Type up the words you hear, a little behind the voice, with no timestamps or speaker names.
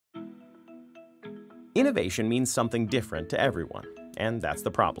Innovation means something different to everyone, and that's the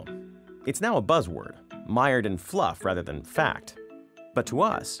problem. It's now a buzzword, mired in fluff rather than fact. But to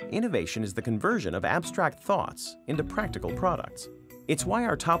us, innovation is the conversion of abstract thoughts into practical products. It's why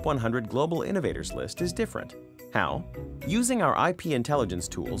our top 100 global innovators list is different. How? Using our IP intelligence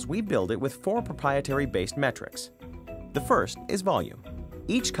tools, we build it with 4 proprietary-based metrics. The first is volume.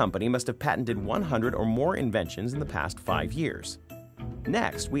 Each company must have patented 100 or more inventions in the past 5 years.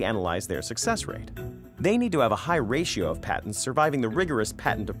 Next, we analyze their success rate. They need to have a high ratio of patents surviving the rigorous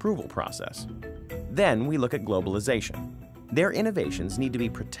patent approval process. Then we look at globalization. Their innovations need to be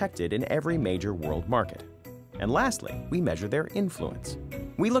protected in every major world market. And lastly, we measure their influence.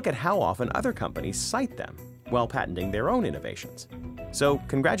 We look at how often other companies cite them while patenting their own innovations. So,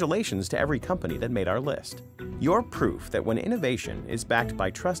 congratulations to every company that made our list. You're proof that when innovation is backed by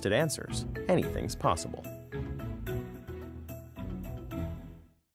trusted answers, anything's possible.